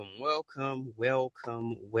welcome,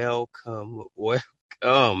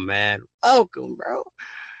 man. Welcome, bro,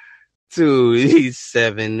 to the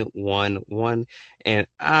 711. And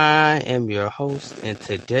I am your host. And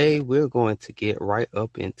today we're going to get right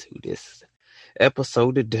up into this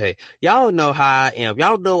episode today. Y'all know how I am.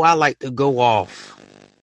 Y'all know I like to go off.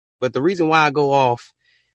 But the reason why I go off,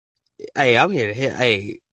 hey, I'm here to hit.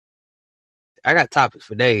 Hey, I got topics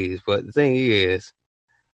for days. But the thing is,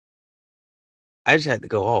 I just had to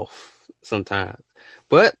go off sometimes.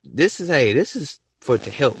 But this is for to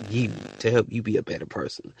help you be a better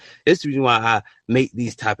person. This is the reason why I make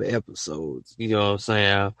these type of episodes. You know what I'm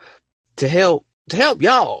saying? To help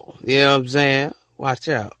y'all. You know what I'm saying? Watch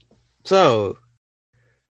out. So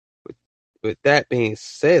with that being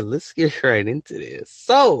said, let's get right into this.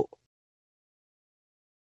 So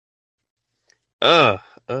uh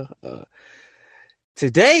uh uh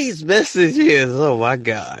today's message is, oh my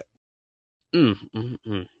God. Mm, mm,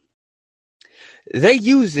 mm. They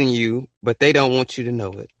using you, but they don't want you to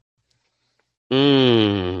know it.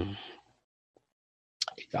 Mm.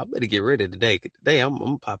 Y'all better get ready today. 'Cause today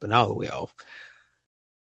I'm popping all the way off.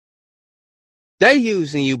 They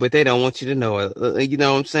using you, but they don't want you to know it. You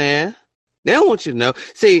know what I'm saying? They don't want you to know.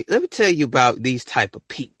 See, let me tell you about these type of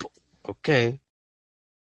people. Okay,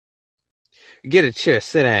 get a chair,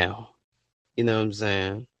 sit down. You know what I'm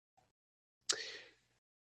saying?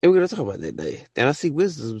 And we're gonna talk about that day. Then I see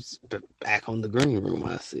Wisdom's back on the green room.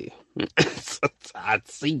 I see. I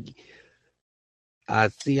see. I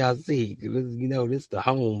see. You know, this is the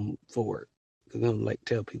home for it. Cause I don't like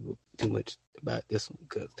to tell people too much about this one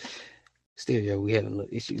because still, yeah, we had a little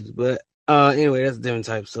issues. But anyway, that's a different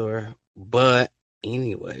type of story. But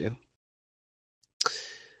anyway, and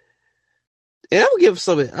I'm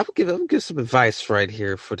gonna give some advice right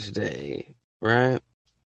here for today, right?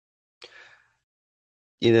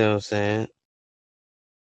 You know what I'm saying?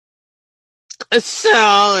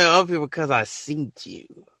 So, people, because I seen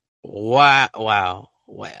you. Wow.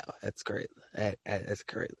 That's great. That's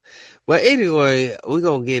great. But anyway, we're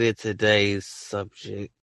gonna get into today's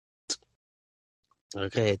subject.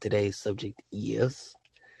 Okay, today's subject is,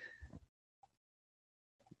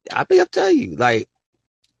 I think I'll tell you, like,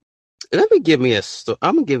 let me give me a story.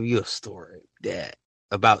 I'm gonna give you a story that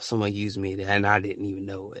about someone used me that, and I didn't even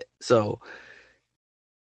know it. So,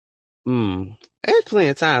 there's plenty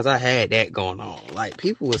of times I had that going on. Like,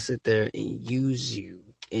 people will sit there and use you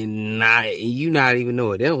and you not even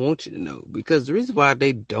know it. They don't want you to know, because the reason why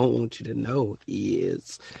they don't want you to know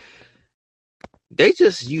is they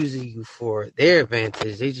just using you for their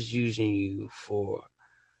advantage. They just using you for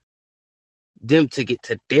them to get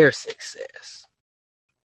to their success.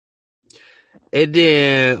 And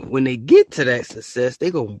then when they get to that success,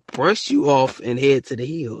 they gonna brush you off and head to the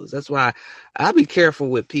hills. That's why I be careful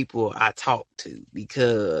with people I talk to,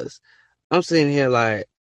 because I'm sitting here like,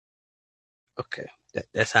 okay,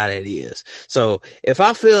 that's how that is. So if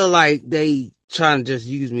I feel like they trying to just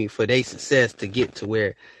use me for their success to get to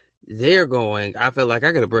where they're going, I feel like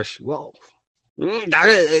I gotta brush you off.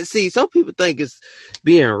 See, some people think it's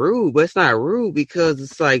being rude, but it's not rude, because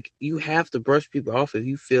it's like you have to brush people off if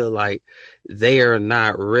you feel like they are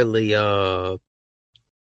not really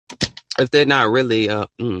if they're not really I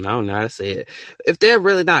don't know how to say it. If they're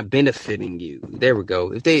really not benefiting you, there we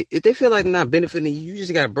go. If they feel like they're not benefiting you, you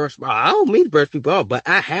just gotta brush. I don't mean to brush people off, but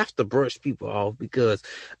I have to brush people off, because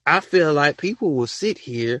I feel like people will sit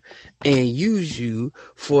here and use you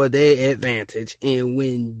for their advantage, and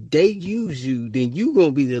when they use you, then you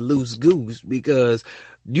gonna be the loose goose, because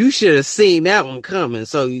you should have seen that one coming.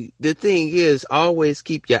 So the thing is, always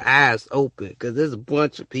keep your eyes open, because there's a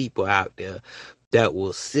bunch of people out there that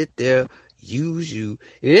will sit there, use you,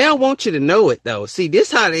 and they don't want you to know it, though. See,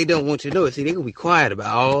 this how they don't want you to know it. See, they gonna be quiet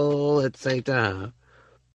about all at the same time.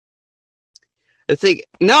 I think,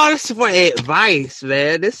 no, this is for advice,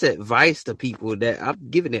 man. This is advice to people, that I'm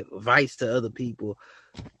giving advice to other people,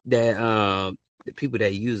 that the people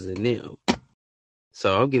that using them.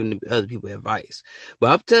 So I'm giving other people advice.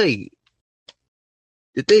 But I'm telling you,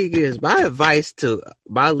 the thing is, my advice to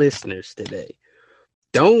my listeners today: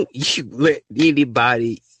 don't you let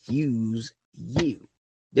anybody use you.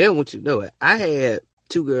 They don't want you to know it. I had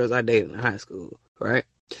two girls I dated in high school, right?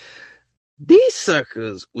 These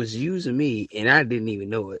suckers was using me, and I didn't even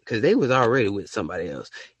know it, because they was already with somebody else.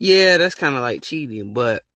 Yeah, that's kind of like cheating,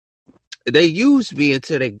 but they used me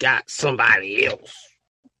until they got somebody else.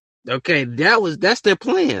 Okay, that's their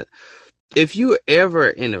plan. If you're ever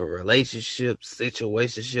in a relationship,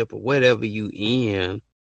 situationship, or whatever you in,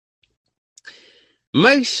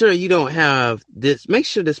 Make sure you don't have this. Make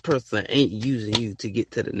sure this person ain't using you to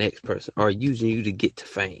get to the next person or using you to get to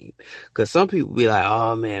fame. Because some people be like,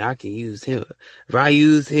 oh man, I can use him. If I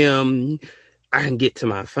use him, I can get to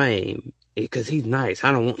my fame because he's nice.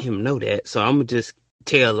 I don't want him to know that. So I'm going to just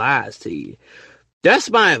tell lies to you. That's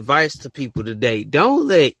my advice to people today. Don't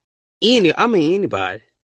let anybody,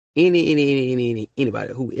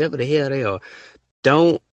 anybody, whoever the hell they are,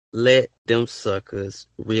 don't let them suckers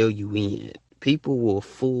reel you in. People will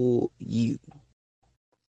fool you.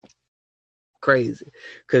 Crazy.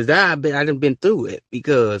 Because I done been through it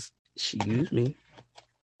because she used me.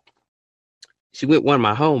 She went one of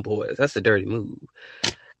my homeboys. That's a dirty move.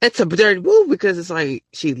 It's a dirty move because it's like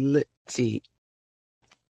see,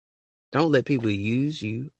 don't let people use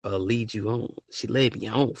you or lead you on. She led me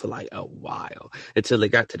on for like a while until they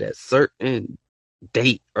got to that certain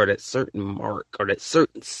date or that certain mark or that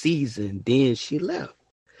certain season. Then she left.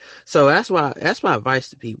 So that's my advice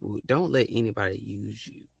to people. Don't let anybody use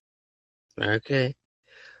you. Okay?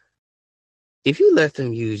 If you let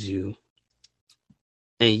them use you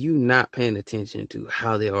and you not paying attention to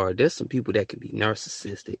how they are, there's some people that can be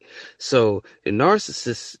narcissistic. So the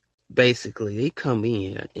narcissists basically they come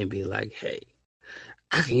in and be like, hey,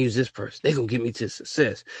 I can use this person. They're going to get me to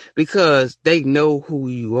success because they know who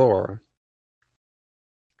you are.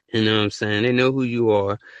 You know what I'm saying? They know who you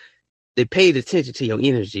are. They paid attention to your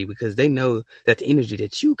energy because they know that the energy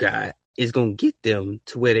that you got is going to get them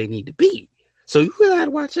to where they need to be. So you really have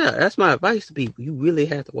to watch out. That's my advice to people. You really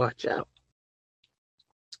have to watch out.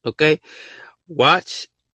 Okay? Watch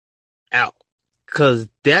out. Because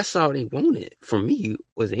that's all they wanted from me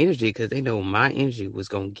was energy because they know my energy was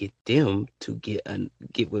going to get them to get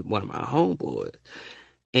with one of my homeboys.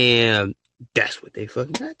 And that's what they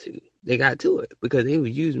fucking got to. They got to it because they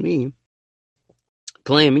would use me,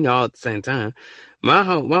 playing me all at the same time. One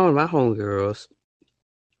of my homegirls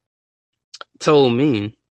told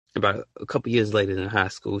me about a couple years later in high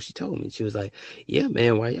school, she told me, she was like, yeah,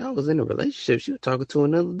 man, while y'all was in a relationship, she was talking to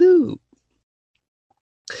another dude.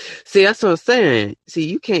 See, that's what I'm saying. See,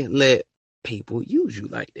 you can't let people use you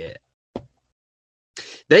like that.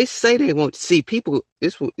 They say they want to see people.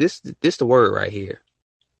 This the word right here.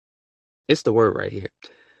 It's the word right here.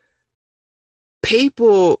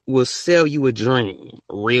 People will sell you a dream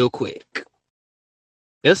real quick.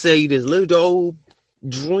 They'll sell you this little old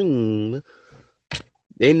dream.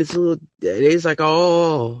 Then it's like,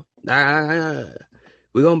 oh,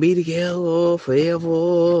 we're gonna be together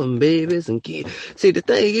forever and babies and kids. See, the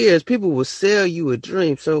thing is, people will sell you a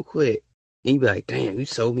dream so quick. And you be like, damn, you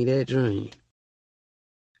sold me that dream.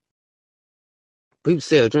 People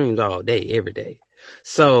sell dreams all day, every day.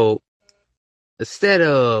 So instead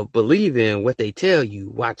of believing what they tell you,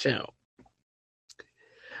 watch out.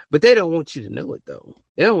 But they don't want you to know it, though.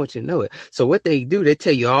 They don't want you to know it. So what they do, they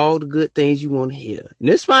tell you all the good things you want to hear. And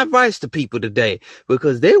this is my advice to people today,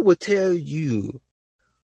 because they will tell you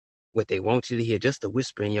what they want you to hear, just to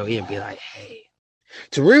whisper in your ear and be like, hey,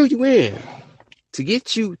 to reel you in, to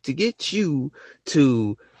get you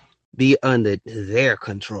to be under their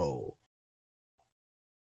control.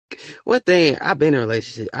 One thing, I've been in a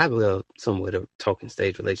relationship, I will somewhat of a talking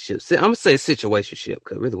stage relationship. I'm gonna say situationship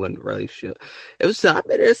because it really wasn't a relationship. I've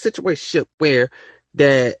been in a situationship where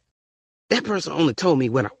that person only told me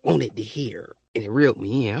what I wanted to hear, and it reeled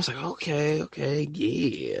me in. I was like, okay,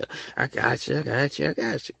 yeah, I got you.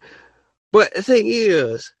 But the thing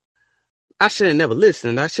is, I should have never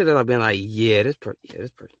listened. I should have been like, this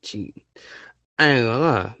person cheating. I ain't gonna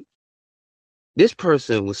lie. This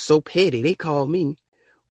person was so petty. They called me.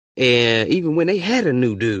 And even when they had a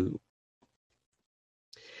new dude,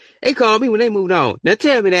 they called me when they moved on. Now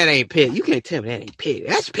tell me that ain't petty. You can't tell me that ain't petty.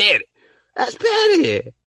 That's petty. That's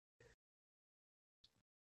petty.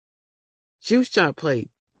 She was trying to play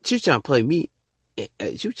me.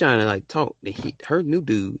 She was trying to like talk to her new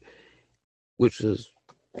dude, which was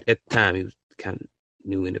at the time he was kind of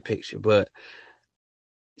new in the picture, but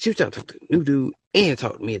she was trying to talk to the new dude and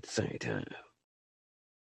talk to me at the same time.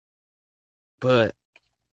 But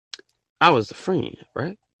I was a friend,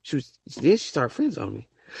 right? She started friends on me.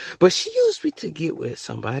 But she used me to get with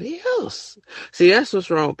somebody else. See, that's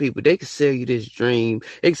what's wrong with people. They can sell you this dream.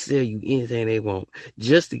 They can sell you anything they want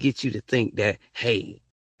just to get you to think that, hey,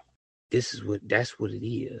 that's what it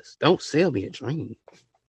is. Don't sell me a dream.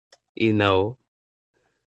 You know,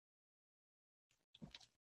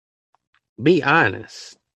 be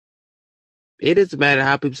honest. It doesn't matter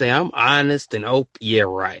how people say I'm honest and open. Yeah,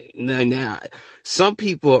 right. Now, some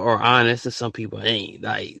people are honest and some people ain't.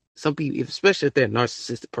 Like some people, especially if they're a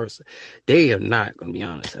narcissistic person, they are not going to be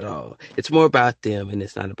honest at all. It's more about them and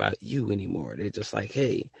it's not about you anymore. They're just like,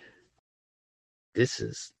 hey, this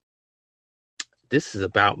is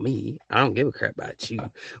about me. I don't give a crap about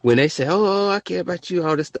you. When they say, oh, I care about you,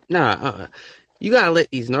 all this stuff. Nah, you gotta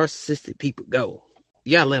let these narcissistic people go.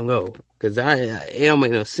 You gotta let them go. Because it don't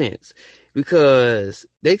make no sense. Because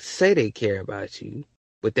they say they care about you,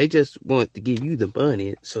 but they just want to give you the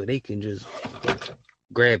money so they can just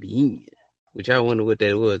grab you in. Which I wonder what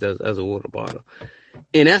that was. That was a water bottle.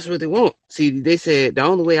 And that's what they want. See, they said the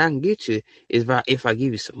only way I can get you is if I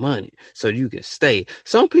give you some money so you can stay.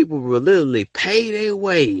 Some people will literally pay their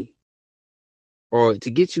way or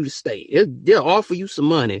to get you to stay. They'll offer you some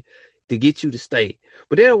money to get you to stay.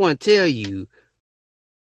 But they don't want to tell you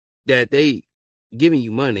that they giving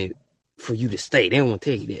you money for you to stay. They don't want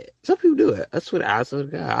to tell you that. Some people do it. That's what I swear to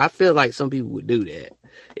God. I feel like some people would do that.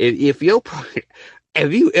 If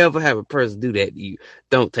you ever have a person do that, you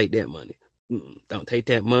don't take that money. Don't take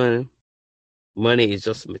that money. Money is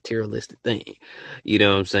just a materialistic thing. You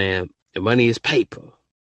know what I'm saying? The money is paper.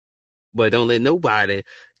 But don't let nobody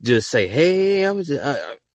just say, hey, I'm just,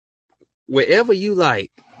 whatever you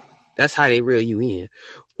like, that's how they reel you in.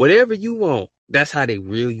 Whatever you want, that's how they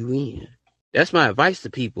reel you in. That's my advice to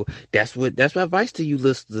people. That's my advice to you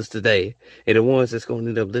listeners today. And the ones that's going to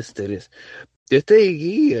end up listening to this. The thing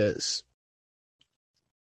is,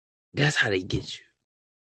 that's how they get you.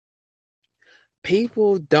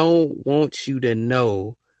 People don't want you to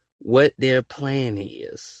know what their plan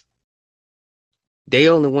is. They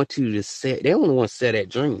only want you to set. They only want to set that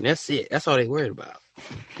dream. That's it. That's all they worried about.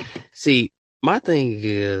 See, my thing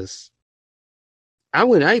is, I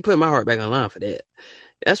ain't putting my heart back on line for that.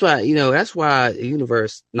 That's why, that's why the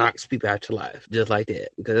universe knocks people out your life just like that.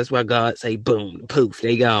 Because that's why God say, boom, poof,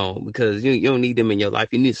 they gone. Because you don't need them in your life.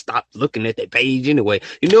 You need to stop looking at that page anyway.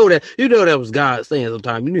 You know that was God saying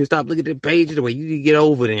sometimes. You need to stop looking at that page anyway. You need to get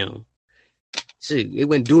over them. Shoot, it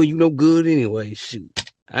wasn't doing you no good anyway. Shoot.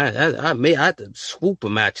 I had to swoop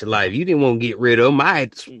them out your life. You didn't want to get rid of them. I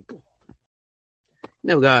had to swoop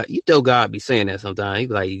them. God be saying that sometimes. He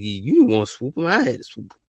be like, you didn't want to swoop them. I had to swoop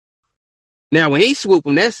them. Now, when he swoop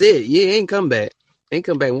them, that's it. Yeah, ain't come back. Ain't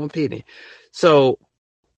come back one penny. So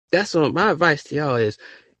that's what my advice to y'all is.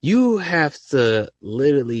 You have to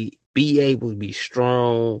literally be able to be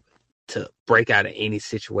strong to break out of any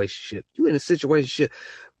situation. You in a situation,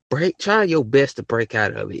 try your best to break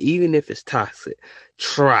out of it, even if it's toxic.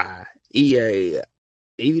 Try. Yeah.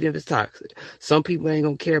 Even if it's toxic. Some people ain't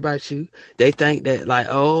gonna care about you. They think that like,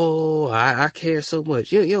 oh, I care so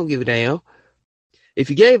much. You don't give a damn. If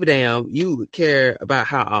you gave a damn, you would care about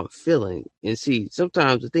how I'm feeling. And see,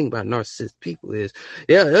 sometimes the thing about narcissistic people is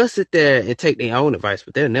they'll sit there and take their own advice,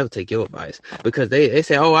 but they'll never take your advice because they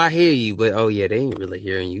say, oh, I hear you, but oh yeah, they ain't really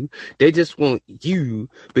hearing you. They just want you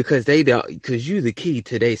because you're the key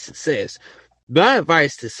to their success. My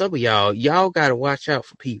advice to some of y'all gotta watch out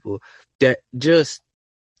for people that just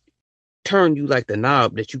turn you like the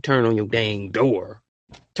knob that you turn on your dang door.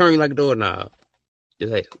 Turn you like a doorknob.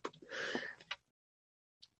 Just like,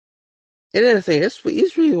 and then the thing, it's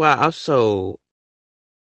really why I'm so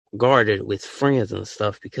guarded with friends and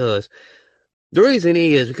stuff, because the reason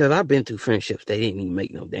is because I've been through friendships that didn't even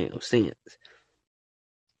make no damn sense.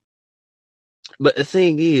 But the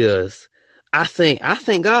thing is, I thank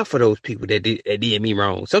God for those people that did me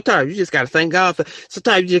wrong. Sometimes you just gotta thank God for.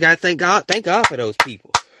 Sometimes you just gotta thank God for those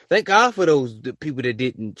people. Thank God for the people that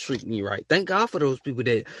didn't treat me right. Thank God for those people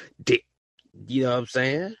that did. You know what I'm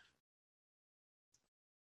saying?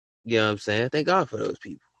 You know what I'm saying? Thank God for those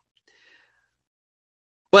people.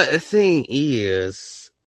 But the thing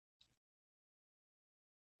is,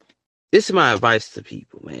 this is my advice to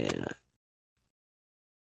people, man.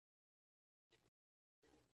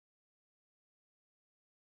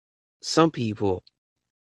 Some people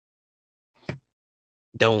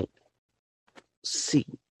don't see.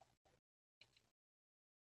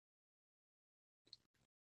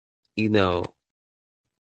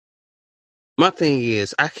 My thing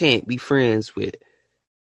is, I can't be friends with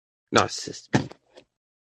narcissists people.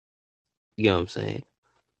 You know what I'm saying?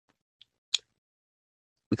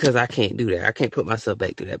 Because I can't do that. I can't put myself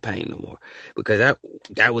back through that pain no more. Because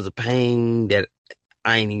that was a pain that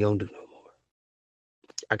I ain't even gonna do no more.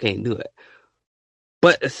 I can't do it.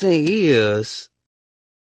 But the thing is,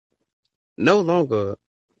 no longer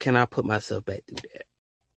can I put myself back through that.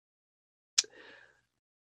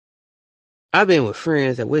 I've been with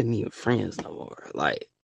friends that wasn't even friends no more. Like,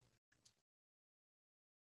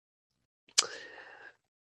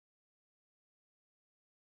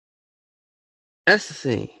 that's the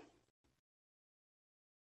thing.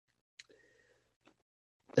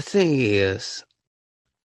 The thing is,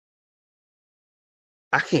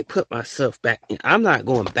 I can't put myself back in. I'm not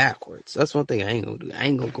going backwards. That's one thing I ain't gonna do. I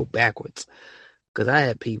ain't gonna go backwards. Because I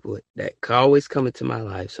had people that could always come into my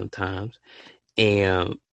life sometimes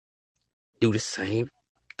and do the same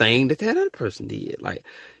thing that that other person did. Like,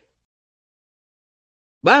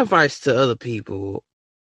 my advice to other people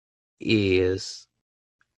is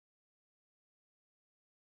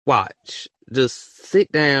watch. Just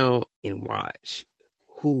sit down and watch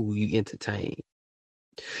who you entertain.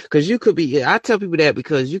 Because you could be, I tell people that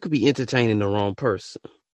because you could be entertaining the wrong person.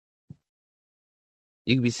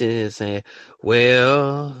 You could be sitting there saying,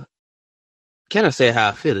 well, can I say how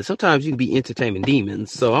I feel? It sometimes you can be entertaining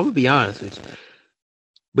demons. So I'm going to be honest with you.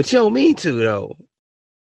 But you don't mean to, though.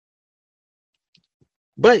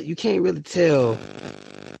 But you can't really tell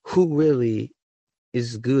who really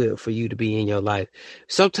is good for you to be in your life.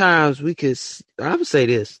 Sometimes I would say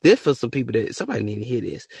this for some people that somebody need to hear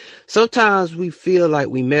this. Sometimes we feel like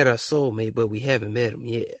we met our soulmate, but we haven't met him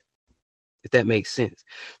yet. If that makes sense.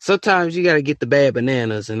 Sometimes you got to get the bad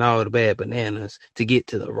bananas and all the bad bananas to get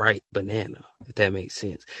to the right banana. If that makes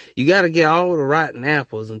sense. You got to get all the rotten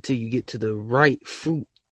apples until you get to the right fruit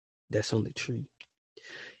that's on the tree.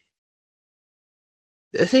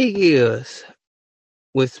 The thing is,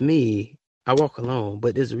 with me, I walk alone,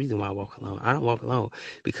 but there's a reason why I walk alone. I don't walk alone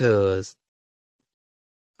because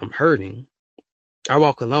I'm hurting. I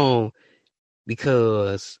walk alone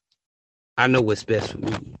because I know what's best for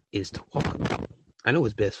me is to walk alone. I know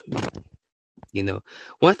what's best for me. You know,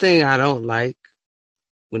 one thing I don't like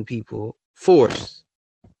when people force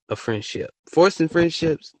a friendship. Forcing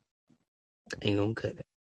friendships ain't gonna cut it.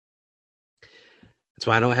 That's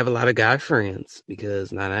why I don't have a lot of guy friends,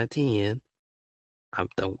 because 9 out of 10, I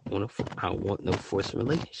don't want no forcing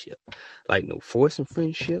relationship. Like, no forcing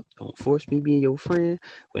friendship. Don't force me being your friend.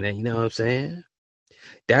 When you know what I'm saying?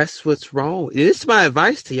 That's what's wrong. This is my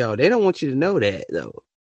advice to y'all. They don't want you to know that, though.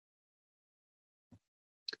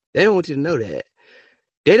 They don't want you to know that.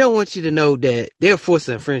 They don't want you to know that they're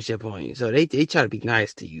forcing a friendship on you. So they try to be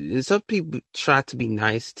nice to you. And some people try to be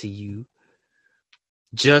nice to you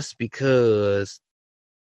just because.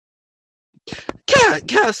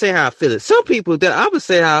 Can I say how I feel it? Some people that I would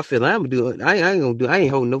say how I feel. I'm gonna do it. I ain't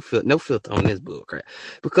holding no filter on this book, right?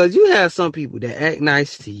 Because you have some people that act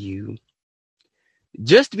nice to you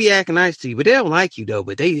just to be acting nice to you, but they don't like you though.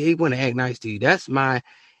 But they want to act nice to you. That's my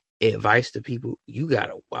advice to people. You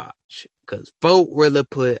gotta watch, because folk really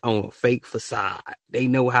put on a fake facade. They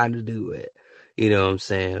know how to do it. You know what I'm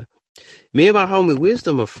saying? Me and my homie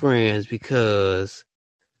Wisdom are friends because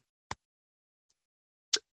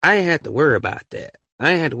I ain't had to worry about that. I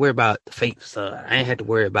ain't had to worry about the fake facade. I ain't had to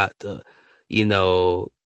worry about the, you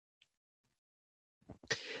know,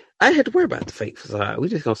 I ain't had to worry about the fake facade. We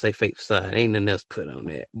just gonna say fake facade. Ain't nothing else put on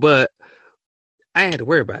that. But I ain't had to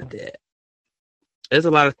worry about that. There's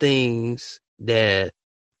a lot of things that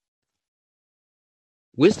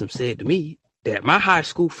Wisdom said to me that my high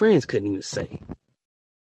school friends couldn't even say.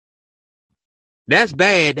 That's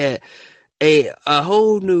bad that a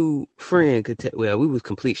whole new friend could tell. Well, we was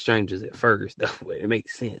complete strangers at first, though, but it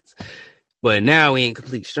makes sense. But now we ain't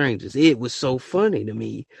complete strangers. It was so funny to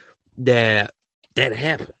me that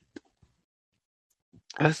happened.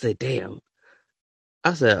 I said, damn.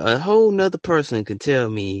 I said, a whole nother person could tell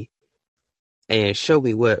me and show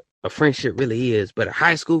me what a friendship really is, but a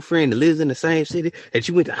high school friend that lives in the same city that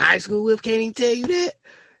you went to high school with can't even tell you that?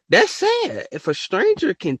 That's sad. If a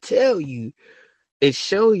stranger can tell you and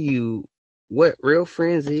show you what real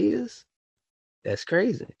friends is, that's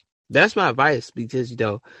crazy. That's my advice, because, you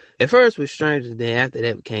know, at first we're strangers, then after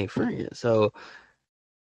that became friends. So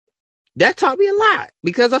that taught me a lot,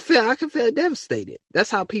 because I can feel devastated.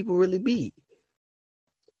 That's how people really be.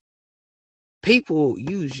 People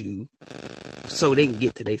use you so they can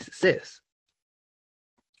get to their success.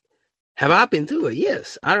 Have I been through it?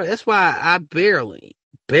 Yes. That's why I barely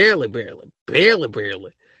give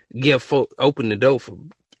folk open the door for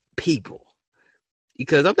people,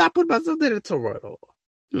 because I'm not putting myself in a Toronto.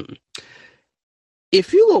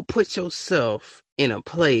 If you gonna put yourself in a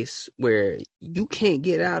place where you can't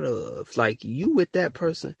get out of, like, you with that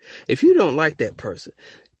person, if you don't like that person,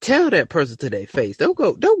 tell that person to their face. Don't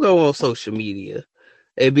go on social media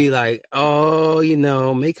and be like, oh, you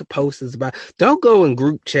know, make a posters about. Don't go in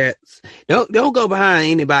group chats. Don't go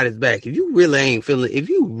behind anybody's back. If you really ain't feeling, if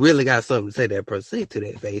you really got something to say to that person, say it to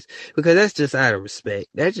their face, because that's just out of respect.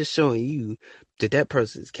 That's just showing you that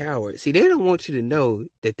person is coward. See, they don't want you to know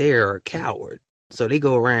that they are a coward. So they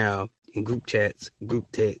go around in group chats,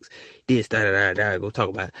 group texts, this, da, go talk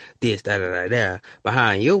about this, da,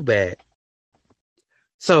 behind your back.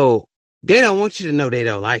 So they don't want you to know they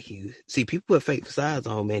don't like you. See, people put fake facades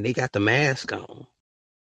on, man. They got the mask on.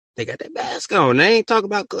 They got that mask on. I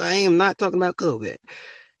am not talking about COVID.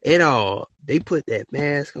 at all. They put that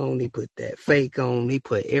mask on, they put that fake on, they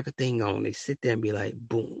put everything on. They sit there and be like,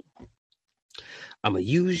 boom, I'm going to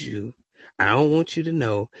use you. I don't want you to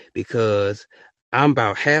know because I'm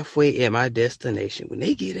about halfway at my destination. When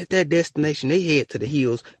they get at that destination, they head to the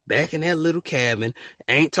hills, back in that little cabin,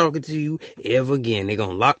 ain't talking to you ever again. They're going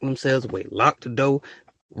to lock themselves away, lock the door,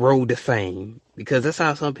 road to fame, because that's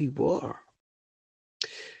how some people are.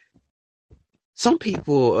 Some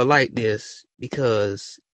people are like this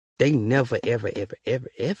because they never, ever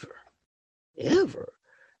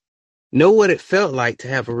know what it felt like to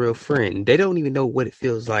have a real friend. They don't even know what it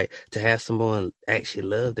feels like to have someone actually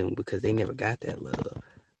love them because they never got that love.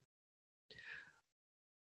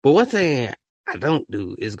 But one thing I don't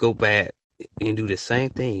do is go back and do the same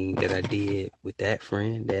thing that I did with that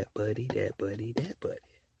friend, that buddy.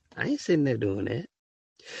 I ain't sitting there doing that.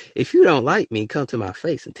 If you don't like me, come to my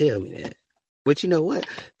face and tell me that. But you know what?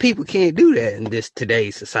 People can't do that in this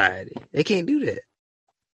today's society. They can't do that.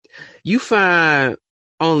 You find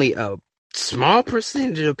only a small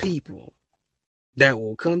percentage of people that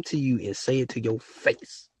will come to you and say it to your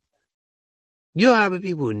face. You know how many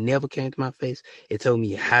people who never came to my face and told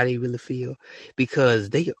me how they really feel?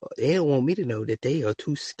 Because they don't want me to know that they are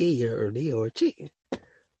too scared or they are a chicken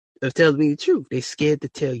of telling me the truth. They're scared to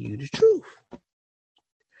tell you the truth.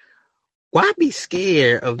 Why be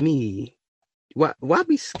scared of me? Why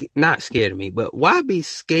be not scared of me, but why be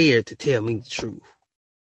scared to tell me the truth?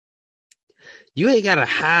 You ain't got to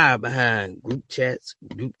hide behind group chats,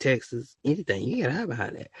 group texts, anything. You ain't got to hide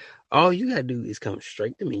behind that. All you got to do is come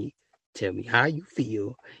straight to me, tell me how you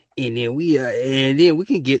feel, and then we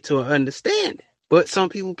can get to an understanding. But some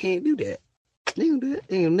people can't do that. They don't do that.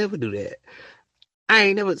 They will never do that.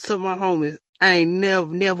 Some of my homies, I ain't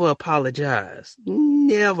never apologized.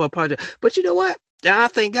 Never apologized. But you know what? I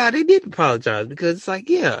thank God they did apologize because it's like,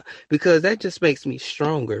 yeah, because that just makes me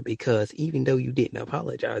stronger because even though you didn't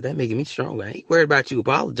apologize, that making me stronger. I ain't worried about you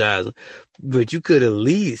apologizing, but you could at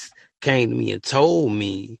least came to me and told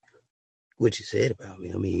me what you said about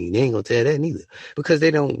me. I mean, they ain't gonna tell that neither because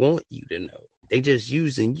they don't want you to know. They just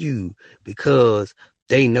using you because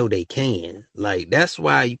they know they can. Like, that's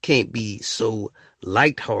why you can't be so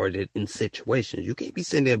lighthearted in situations. You can't be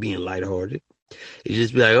sitting there being lighthearted. You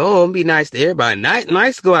just be like, oh, I'm be nice to everybody.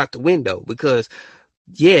 Nice go out the window because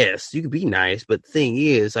yes, you can be nice, but the thing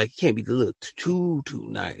is, like, you can't be a little too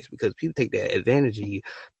nice because people take that advantage of you.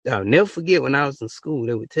 I'll never forget when I was in school,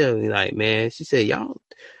 they would tell me like, man, she said, y'all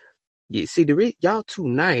too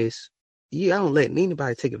nice. Y'all don't let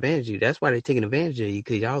anybody take advantage of you. That's why they're taking advantage of you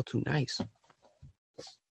because y'all too nice.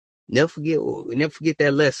 Never forget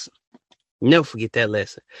that lesson. Never forget that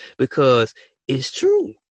lesson because it's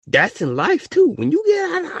true. That's in life too. When you get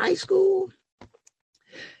out of high school,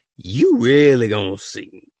 you really gonna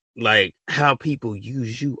see like how people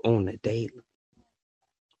use you on a daily.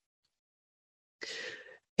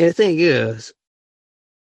 And the thing is,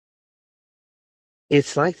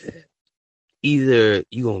 it's like that. Either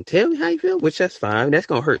you gonna tell me how you feel, which that's fine. That's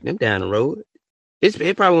gonna hurt them down the road.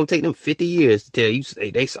 It probably gonna take them 50 years to tell you say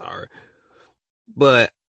they sorry.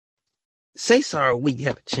 But say sorry when you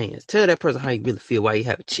have a chance. Tell that person how you really feel while you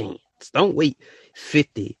have a chance. Don't wait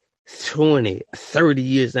 50, 20, 30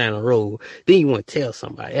 years down the road. Then you want to tell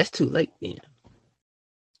somebody. That's too late then.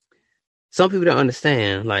 Some people don't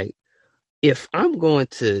understand. Like, if I'm going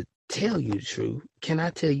to tell you the truth, can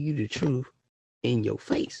I tell you the truth in your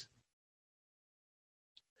face?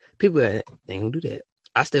 People, they don't do that.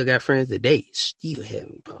 I still got friends today still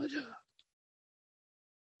haven't apologized.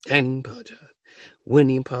 Hadn't apologized.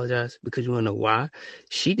 Wouldn't even apologize because you want to know why?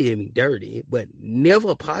 She did me dirty, but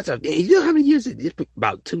never apologized. You know how many years? It's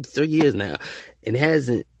about 2 to 3 years now, and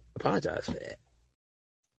hasn't apologized for that.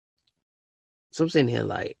 So I'm sitting here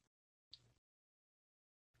like,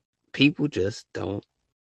 people just don't.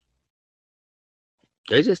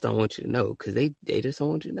 They just don't want you to know because they just don't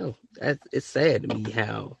want you to know. It's sad to me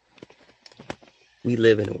how we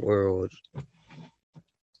live in a world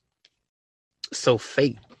so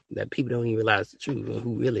fake that people don't even realize the truth and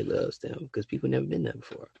who really loves them because people never been there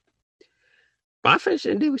before. My friend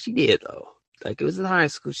shouldn't did what she did though. Like, it was in high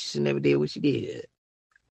school, she should never did what she did.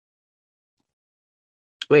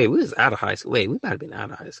 Wait, we was out of high school. Wait, we might have been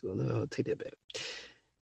out of high school. No, I'll take that back.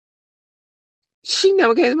 She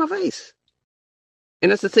never came to my face.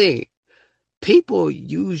 And that's the thing. People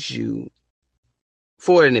use you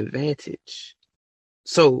for an advantage.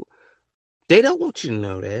 So they don't want you to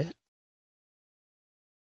know that.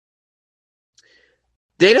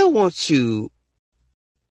 They don't want you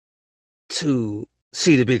to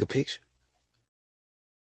see the bigger picture.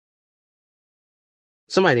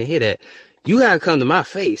 Somebody didn't hear that. You gotta come to my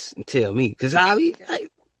face and tell me, because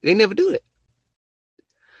They never do that.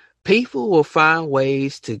 People will find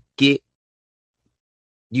ways to get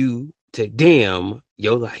you to dim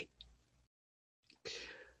your light.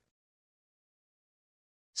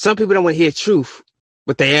 Some people don't want to hear truth,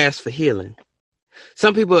 but they ask for healing.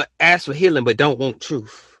 Some people ask for healing, but don't want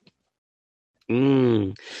truth.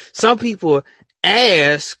 Some people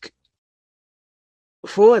ask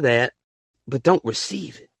for that, but don't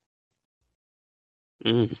receive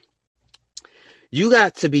it. You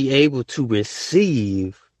got to be able to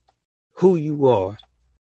receive who you are.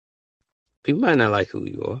 People might not like who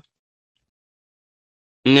you are.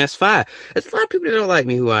 And that's fine. There's a lot of people that don't like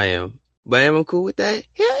me who I am. But am I cool with that?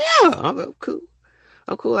 Hell yeah. I'm cool.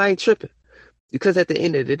 I'm cool. I ain't tripping. Because at the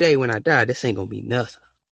end of the day, when I die, this ain't gonna be nothing.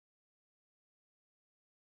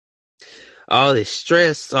 All this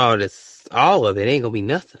stress, all of it ain't gonna be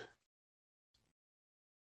nothing.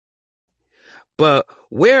 But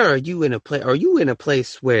where are you in a place? Are you in a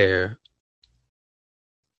place where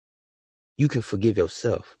you can forgive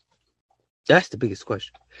yourself? That's the biggest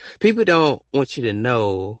question. People don't want you to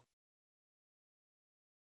know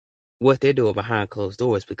what they're doing behind closed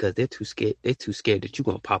doors because they're too scared. They're too scared that you're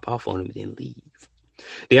gonna pop off on them and then leave.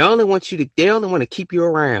 They only want to keep you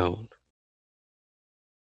around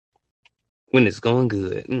when it's going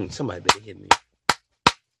good. Somebody better hit me.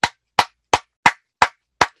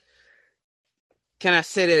 Can I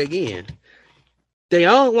say that again? They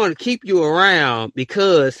only want to keep you around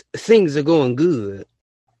because things are going good.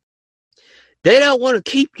 They don't want to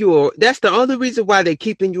keep you. That's the only reason why they're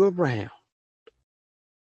keeping you around.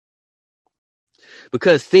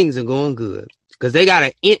 Because things are going good. Because they got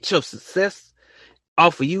an inch of success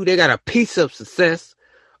off of you. They got a piece of success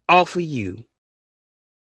off of you.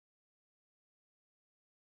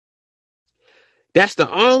 That's the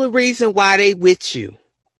only reason why they with you.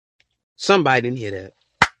 Somebody didn't hear that.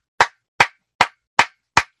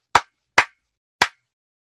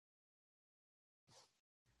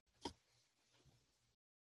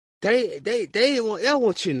 They don't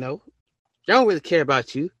want you to know. They don't really care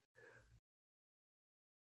about you.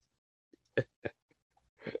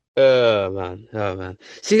 Oh man.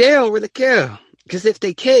 See, they don't really care. Because if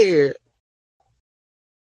they cared,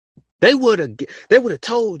 they would have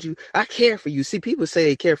told you, I care for you. See, people say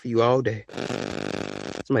they care for you all day.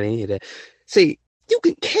 Somebody didn't hear that. See, you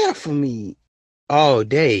can care for me all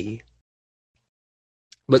day,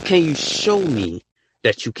 but can you show me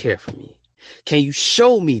that you care for me? Can you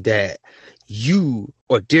show me that you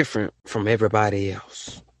are different from everybody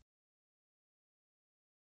else?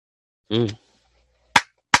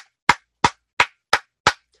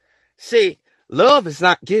 See, love is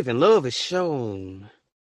not given. Love is shown.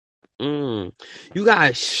 You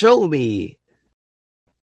gotta show me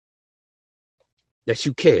that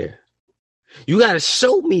you care. You gotta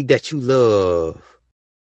show me that you love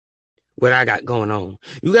what I got going on.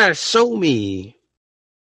 You gotta show me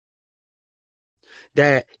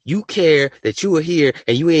that you care, that you are here,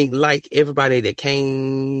 and you ain't like everybody that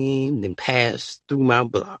came and passed through my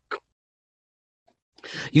block.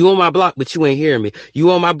 You on my block, but you ain't hearing me.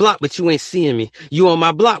 You on my block, but you ain't seeing me. You on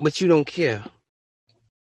my block, but you don't care.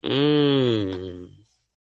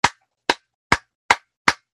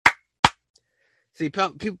 See,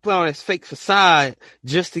 people put on this fake facade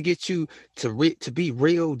just to get you to be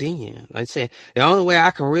reeled in. Like I said, the only way I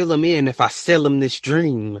can reel them in if I sell them this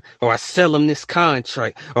dream, or I sell them this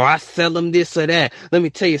contract, or I sell them this or that. Let me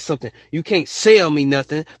tell you something. You can't sell me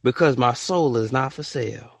nothing because my soul is not for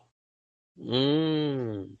sale.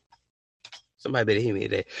 Somebody better hear me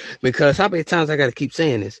today. Because how many times I got to keep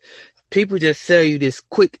saying this? People just sell you this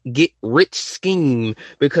quick get rich scheme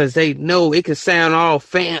because they know it can sound all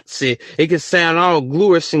fancy. It can sound all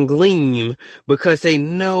glorious and gleam because they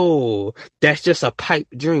know that's just a pipe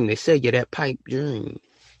dream. They sell you that pipe dream.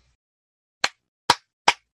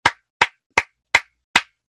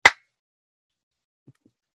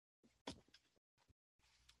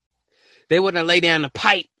 They want to lay down the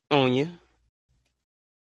pipe on you.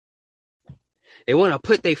 They want to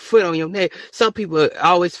put their foot on your neck. Some people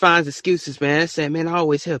always find excuses, man. They say, man, I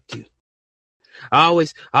always helped you. I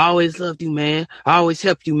always loved you, man. I always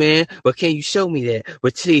helped you, man. But can you show me that?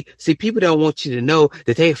 But see, people don't want you to know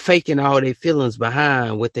that they're faking all their feelings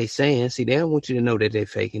behind what they saying. See, they don't want you to know that they're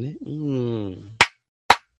faking it.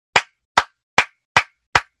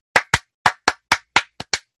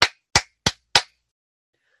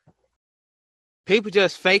 People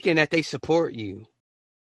just faking that they support you.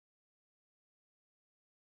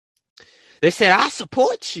 They said, I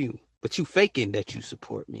support you, but you faking that you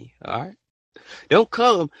support me. All right. Don't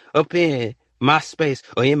come up in my space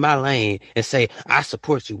or in my lane and say I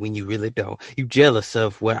support you when you really don't. You jealous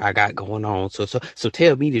of what I got going on. So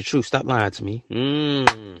tell me the truth. Stop lying to me.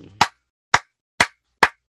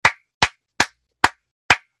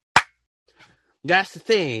 That's the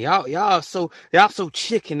thing. Y'all so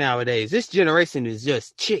chicken nowadays. This generation is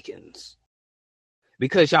just chickens.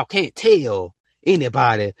 Because y'all can't tell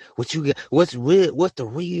anybody what's real, what the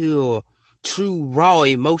real true raw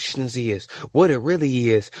emotions is, what it really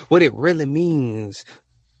is, what it really means.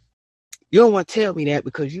 You don't want to tell me that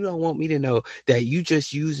because you don't want me to know that you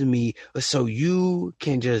just using me so you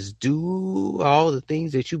can just do all the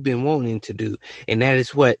things that you've been wanting to do. And that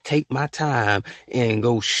is what, take my time and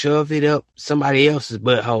go shove it up somebody else's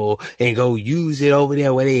butthole and go use it over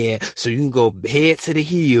there where they at so you can go head to the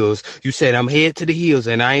hills. You said I'm head to the hills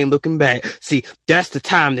and I ain't looking back. See, that's the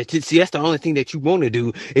time that's the only thing that you want to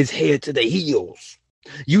do is head to the hills.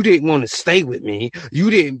 You didn't want to stay with me. You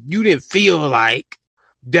didn't feel like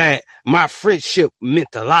that my friendship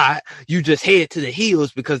meant a lot. You just head to the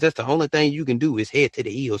hills because that's the only thing you can do is head to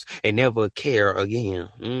the hills and never care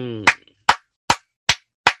again.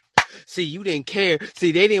 See, you didn't care.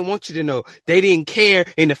 See, they didn't want you to know. They didn't care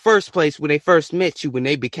in the first place when they first met you, when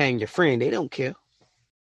they became your friend. They don't care.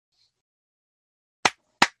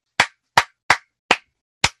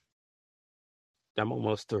 I'm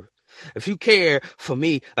almost through. If you care for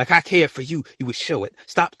me like I care for you, you would show it.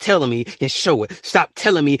 Stop telling me and show it. Stop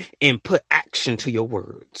telling me and put action to your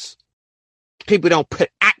words. People don't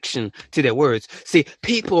put action to their words. See,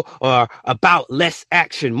 people are about less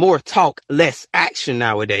action, more talk, less action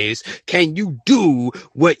nowadays. Can you do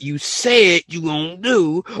what you said you gonna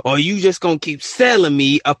do, or you just gonna keep selling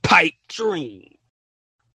me a pipe dream?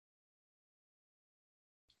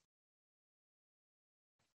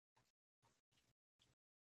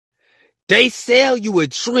 They sell you a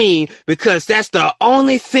dream because that's the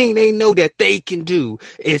only thing they know that they can do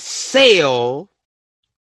is sell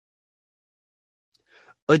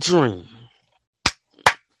a dream.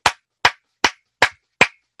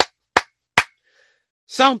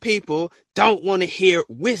 Some people don't want to hear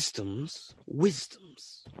wisdoms.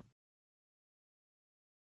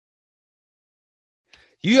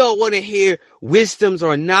 You don't want to hear wisdoms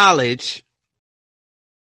or knowledge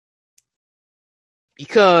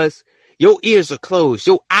because your ears are closed,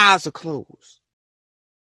 your eyes are closed.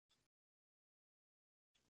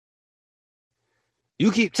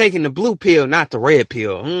 You keep taking the blue pill, not the red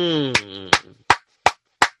pill.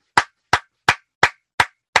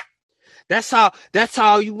 That's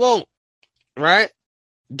all you want, right?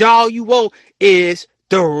 All you want is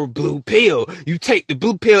the blue pill. You take the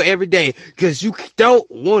blue pill every day because you don't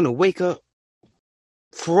want to wake up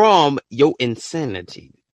from your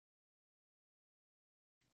insanity.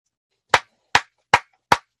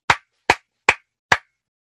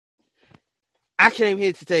 I came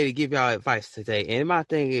here today to give y'all advice today, and my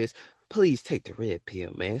thing is, please take the red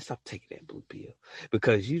pill, man. Stop taking that blue pill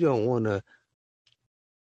because you don't want to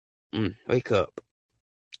wake up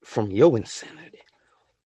from your insanity.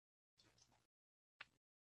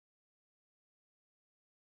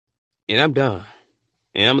 And I'm done.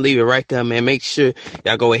 And I'm gonna leave it right there, man. Make sure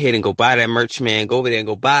y'all go ahead and go buy that merch, man. Go over there and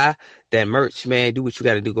go buy that merch, man. Do what you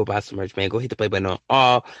gotta do. Go buy some merch, man. Go hit the play button on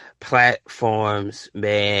all platforms,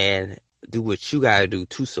 man. Do what you gotta do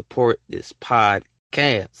to support this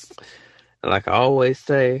podcast. And like I always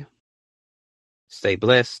say, stay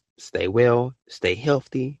blessed, stay well, stay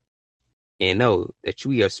healthy, and know that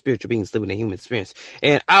we are spiritual beings living a human experience.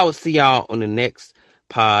 And I will see y'all on the next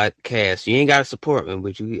podcast. You ain't gotta support me,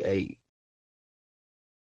 but it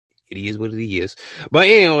is what it is. But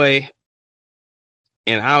anyway,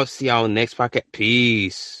 and I'll see y'all next podcast.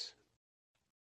 Peace.